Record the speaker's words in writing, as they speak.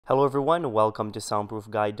Hello everyone, welcome to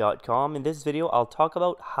soundproofguide.com. In this video, I'll talk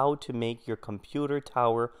about how to make your computer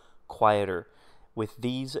tower quieter with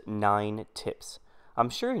these 9 tips. I'm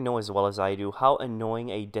sure you know as well as I do how annoying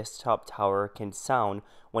a desktop tower can sound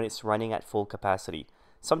when it's running at full capacity.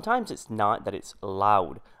 Sometimes it's not that it's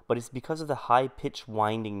loud, but it's because of the high-pitched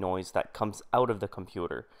winding noise that comes out of the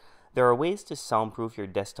computer. There are ways to soundproof your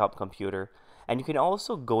desktop computer, and you can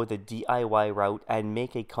also go the DIY route and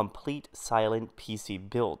make a complete silent PC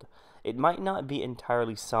build. It might not be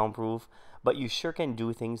entirely soundproof, but you sure can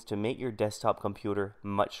do things to make your desktop computer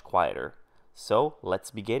much quieter. So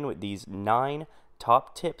let's begin with these 9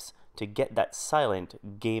 top tips to get that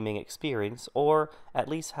silent gaming experience, or at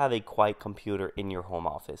least have a quiet computer in your home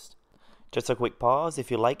office. Just a quick pause, if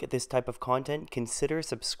you like this type of content, consider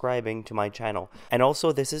subscribing to my channel. And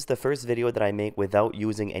also, this is the first video that I make without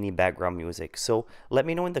using any background music. So let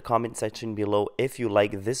me know in the comment section below if you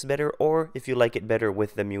like this better or if you like it better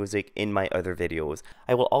with the music in my other videos.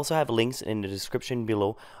 I will also have links in the description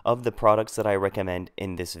below of the products that I recommend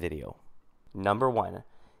in this video. Number 1,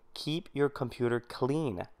 keep your computer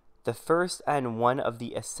clean. The first and one of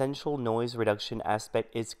the essential noise reduction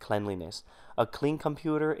aspect is cleanliness. A clean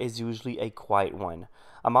computer is usually a quiet one.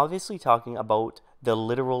 I'm obviously talking about the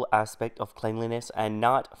literal aspect of cleanliness and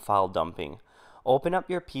not file dumping. Open up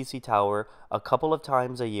your PC tower a couple of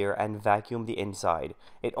times a year and vacuum the inside.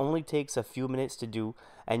 It only takes a few minutes to do,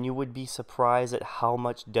 and you would be surprised at how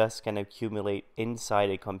much dust can accumulate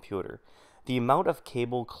inside a computer. The amount of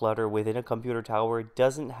cable clutter within a computer tower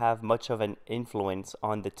doesn't have much of an influence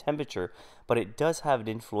on the temperature, but it does have an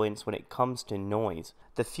influence when it comes to noise.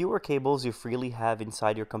 The fewer cables you freely have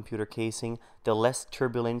inside your computer casing, the less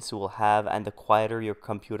turbulence you will have and the quieter your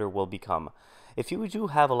computer will become. If you do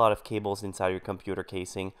have a lot of cables inside your computer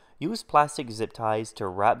casing, use plastic zip ties to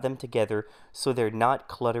wrap them together so they're not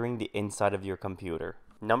cluttering the inside of your computer.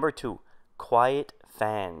 Number 2, quiet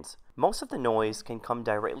fans. Most of the noise can come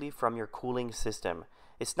directly from your cooling system.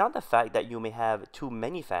 It's not the fact that you may have too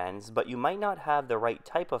many fans, but you might not have the right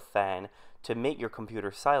type of fan to make your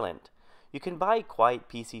computer silent. You can buy quiet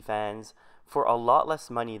PC fans for a lot less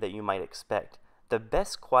money than you might expect. The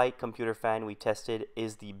best quiet computer fan we tested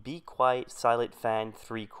is the Be Quiet Silent Fan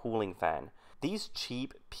 3 cooling fan. These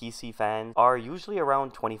cheap PC fans are usually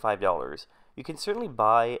around $25. You can certainly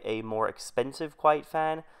buy a more expensive quiet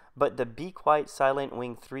fan, but the Be Quiet Silent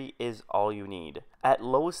Wing 3 is all you need. At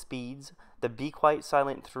low speeds, the Be Quiet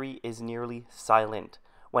Silent 3 is nearly silent.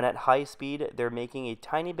 When at high speed, they're making a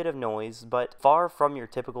tiny bit of noise, but far from your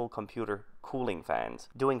typical computer cooling fans.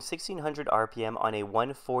 Doing 1600 RPM on a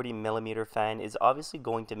 140mm fan is obviously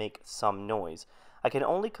going to make some noise. I can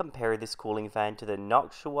only compare this cooling fan to the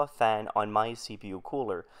Noctua fan on my CPU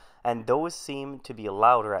cooler, and those seem to be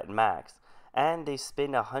louder at max, and they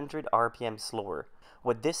spin 100 RPM slower.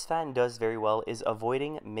 What this fan does very well is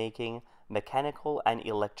avoiding making mechanical and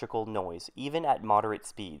electrical noise, even at moderate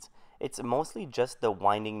speeds. It's mostly just the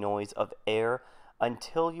winding noise of air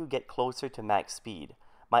until you get closer to max speed.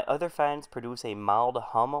 My other fans produce a mild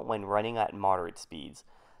hum when running at moderate speeds.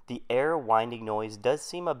 The air winding noise does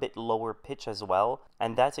seem a bit lower pitch as well,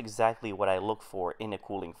 and that's exactly what I look for in a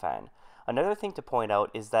cooling fan. Another thing to point out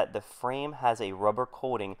is that the frame has a rubber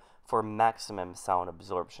coating for maximum sound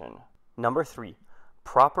absorption. Number 3.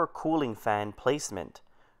 Proper cooling fan placement.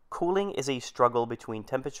 Cooling is a struggle between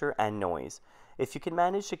temperature and noise. If you can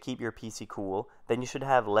manage to keep your PC cool, then you should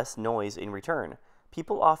have less noise in return.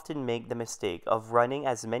 People often make the mistake of running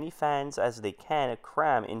as many fans as they can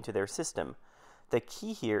cram into their system. The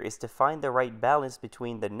key here is to find the right balance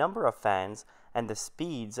between the number of fans and the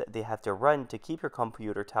speeds they have to run to keep your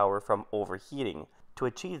computer tower from overheating. To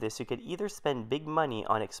achieve this, you could either spend big money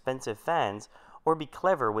on expensive fans or be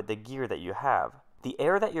clever with the gear that you have. The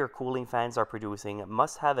air that your cooling fans are producing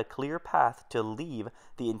must have a clear path to leave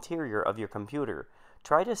the interior of your computer.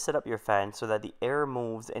 Try to set up your fan so that the air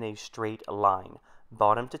moves in a straight line.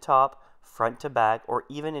 Bottom to top, front to back, or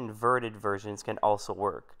even inverted versions can also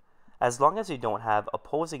work, as long as you don't have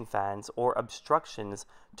opposing fans or obstructions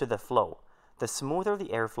to the flow. The smoother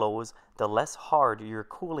the air flows, the less hard your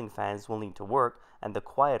cooling fans will need to work, and the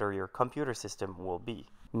quieter your computer system will be.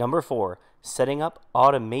 Number 4, setting up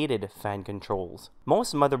automated fan controls.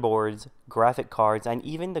 Most motherboards, graphic cards, and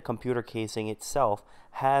even the computer casing itself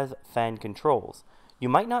have fan controls. You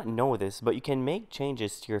might not know this, but you can make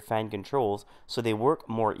changes to your fan controls so they work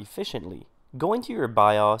more efficiently. Go into your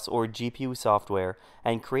BIOS or GPU software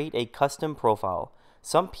and create a custom profile.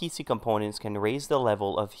 Some PC components can raise the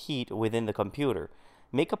level of heat within the computer.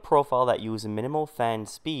 Make a profile that uses minimal fan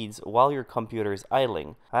speeds while your computer is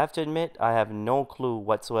idling. I have to admit, I have no clue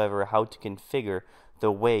whatsoever how to configure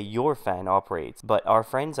the way your fan operates, but our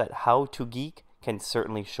friends at How to Geek can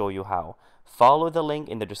certainly show you how. Follow the link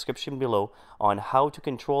in the description below on how to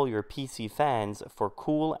control your PC fans for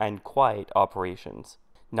cool and quiet operations.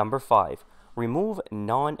 Number 5. Remove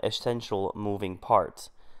non-essential moving parts.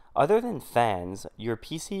 Other than fans, your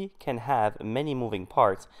PC can have many moving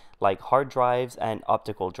parts like hard drives and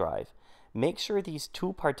optical drive. Make sure these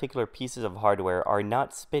two particular pieces of hardware are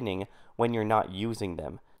not spinning when you're not using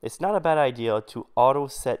them. It's not a bad idea to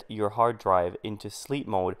auto-set your hard drive into sleep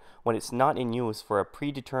mode when it's not in use for a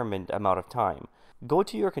predetermined amount of time. Go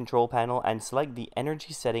to your control panel and select the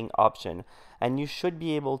energy setting option, and you should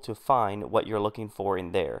be able to find what you're looking for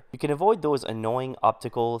in there. You can avoid those annoying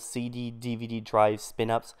optical CD, DVD drive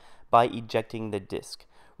spin-ups by ejecting the disk.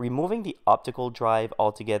 Removing the optical drive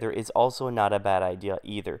altogether is also not a bad idea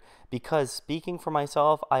either, because speaking for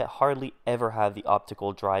myself, I hardly ever have the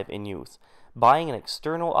optical drive in use. Buying an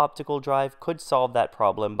external optical drive could solve that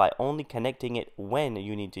problem by only connecting it when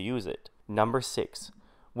you need to use it. Number 6.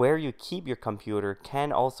 Where you keep your computer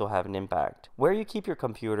can also have an impact. Where you keep your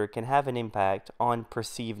computer can have an impact on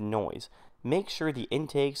perceived noise. Make sure the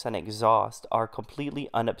intakes and exhaust are completely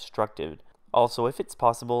unobstructed. Also, if it's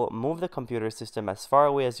possible, move the computer system as far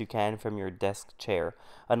away as you can from your desk chair,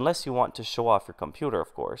 unless you want to show off your computer,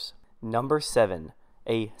 of course. Number 7.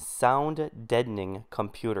 A sound deadening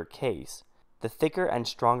computer case. The thicker and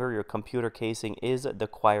stronger your computer casing is, the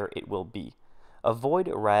quieter it will be.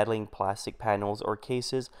 Avoid rattling plastic panels or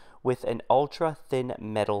cases with an ultra-thin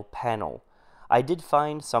metal panel. I did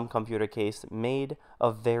find some computer cases made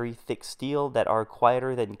of very thick steel that are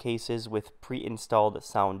quieter than cases with pre-installed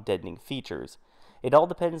sound deadening features. It all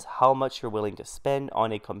depends how much you're willing to spend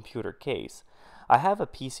on a computer case. I have a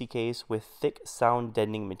PC case with thick sound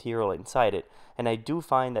deadening material inside it, and I do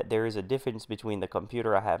find that there is a difference between the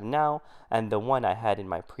computer I have now and the one I had in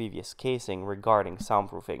my previous casing regarding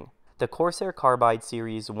soundproofing. The Corsair Carbide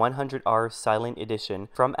Series 100R Silent Edition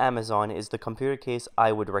from Amazon is the computer case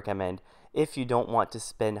I would recommend if you don't want to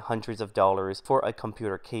spend hundreds of dollars for a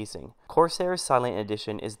computer casing. Corsair Silent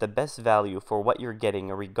Edition is the best value for what you're getting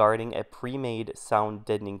regarding a pre-made sound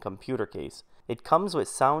deadening computer case. It comes with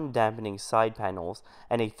sound dampening side panels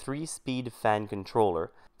and a 3-speed fan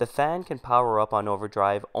controller. The fan can power up on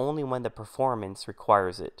overdrive only when the performance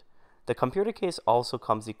requires it. The computer case also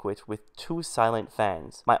comes equipped with 2 silent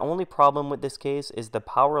fans. My only problem with this case is the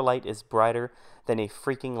power light is brighter than a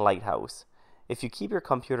freaking lighthouse. If you keep your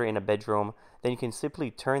computer in a bedroom, then you can simply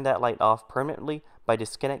turn that light off permanently by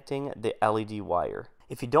disconnecting the LED wire.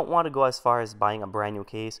 If you don't want to go as far as buying a brand new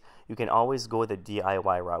case, you can always go the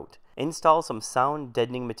DIY route. Install some sound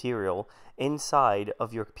deadening material inside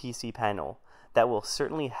of your PC panel. That will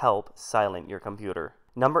certainly help silence your computer.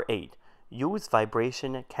 Number 8. Use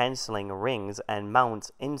vibration cancelling rings and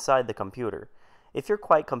mounts inside the computer. If your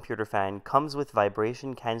quiet computer fan comes with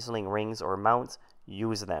vibration cancelling rings or mounts,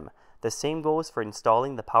 use them. The same goes for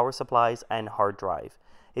installing the power supplies and hard drive.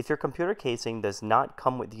 If your computer casing does not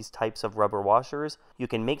come with these types of rubber washers, you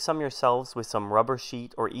can make some yourselves with some rubber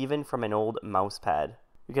sheet or even from an old mouse pad.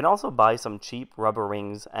 You can also buy some cheap rubber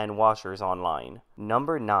rings and washers online.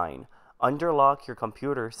 Number 9. Underlock your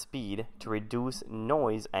computer speed to reduce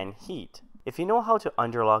noise and heat. If you know how to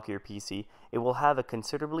underlock your PC, it will have a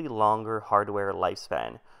considerably longer hardware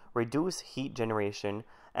lifespan, reduce heat generation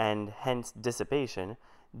and hence dissipation,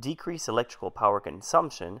 decrease electrical power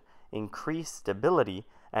consumption, increase stability,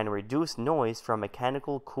 and reduce noise from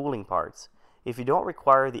mechanical cooling parts. If you don't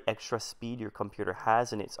require the extra speed your computer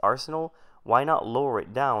has in its arsenal, why not lower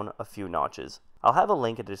it down a few notches? I'll have a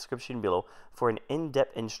link in the description below for an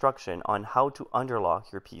in-depth instruction on how to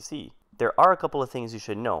underlock your PC. There are a couple of things you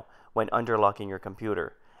should know when underlocking your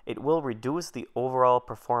computer. It will reduce the overall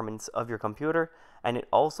performance of your computer, and it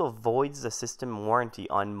also voids the system warranty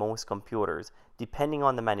on most computers, depending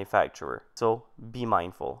on the manufacturer. So be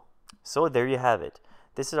mindful. So there you have it.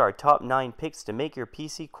 This is our top 9 picks to make your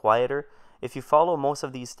PC quieter. If you follow most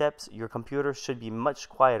of these steps, your computer should be much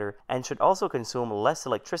quieter and should also consume less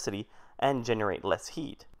electricity and generate less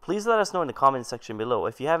heat. Please let us know in the comments section below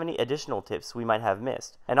if you have any additional tips we might have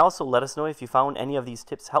missed. And also let us know if you found any of these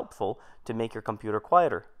tips helpful to make your computer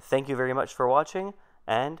quieter. Thank you very much for watching,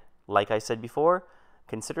 and like I said before,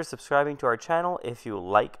 consider subscribing to our channel if you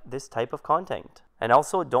like this type of content. And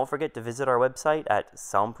also don't forget to visit our website at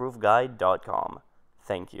soundproofguide.com.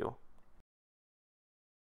 Thank you.